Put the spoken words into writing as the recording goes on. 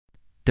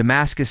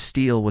Damascus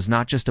steel was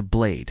not just a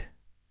blade,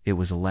 it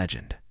was a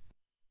legend.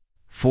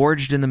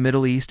 Forged in the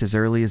Middle East as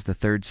early as the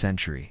 3rd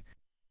century,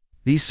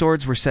 these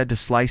swords were said to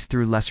slice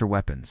through lesser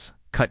weapons,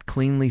 cut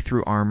cleanly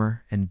through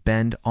armor, and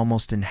bend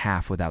almost in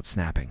half without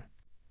snapping.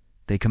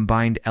 They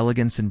combined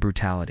elegance and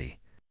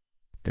brutality.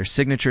 Their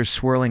signature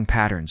swirling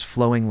patterns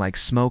flowing like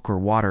smoke or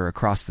water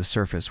across the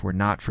surface were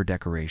not for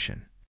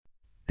decoration.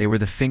 They were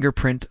the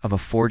fingerprint of a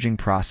forging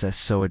process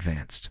so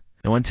advanced,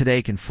 no one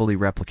today can fully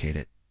replicate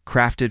it.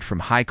 Crafted from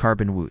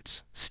high-carbon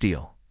woods,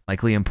 steel,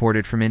 likely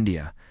imported from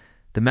India,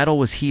 the metal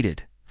was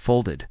heated,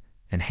 folded,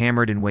 and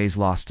hammered in ways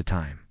lost to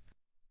time.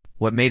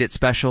 What made it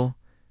special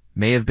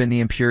may have been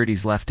the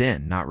impurities left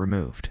in, not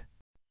removed.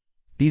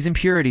 These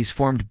impurities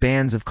formed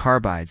bands of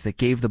carbides that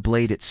gave the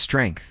blade its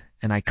strength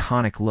and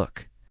iconic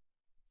look.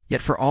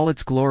 Yet for all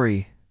its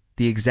glory,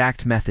 the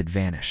exact method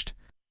vanished.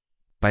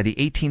 By the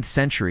 18th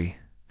century,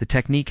 the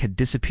technique had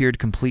disappeared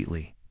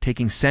completely,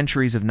 taking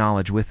centuries of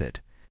knowledge with it.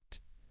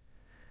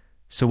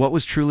 So what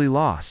was truly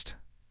lost?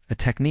 A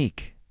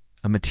technique,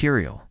 a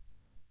material,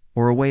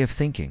 or a way of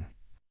thinking?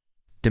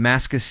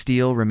 Damascus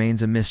steel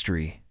remains a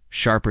mystery,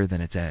 sharper than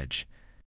its edge.